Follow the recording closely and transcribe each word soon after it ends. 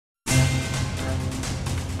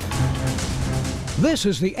This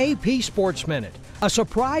is the AP Sports Minute. A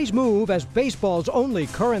surprise move as baseball's only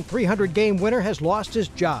current 300-game winner has lost his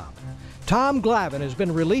job. Tom Glavine has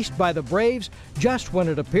been released by the Braves just when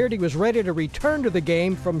it appeared he was ready to return to the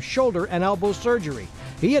game from shoulder and elbow surgery.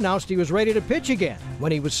 He announced he was ready to pitch again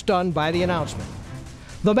when he was stunned by the announcement.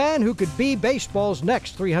 The man who could be baseball's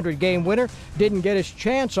next 300-game winner didn't get his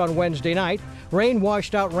chance on Wednesday night. Rain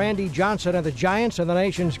washed out Randy Johnson and the Giants in the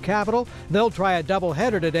nation's capital. They'll try a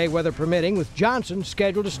doubleheader today, weather permitting, with Johnson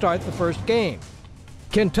scheduled to start the first game.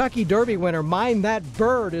 Kentucky Derby winner Mind That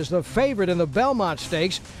Bird is the favorite in the Belmont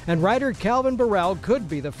Stakes, and rider Calvin Burrell could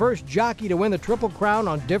be the first jockey to win the Triple Crown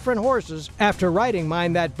on different horses after riding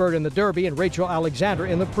Mind That Bird in the Derby and Rachel Alexander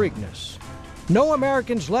in the Preakness. No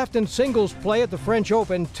Americans left in singles play at the French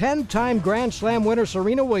Open. 10-time Grand Slam winner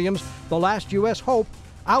Serena Williams, the last U.S. hope,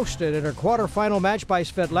 ousted in her quarterfinal match by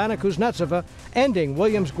Svetlana Kuznetsova, ending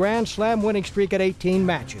Williams' Grand Slam winning streak at 18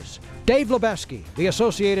 matches. Dave Lebesky, The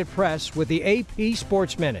Associated Press, with the AP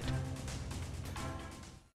Sports Minute.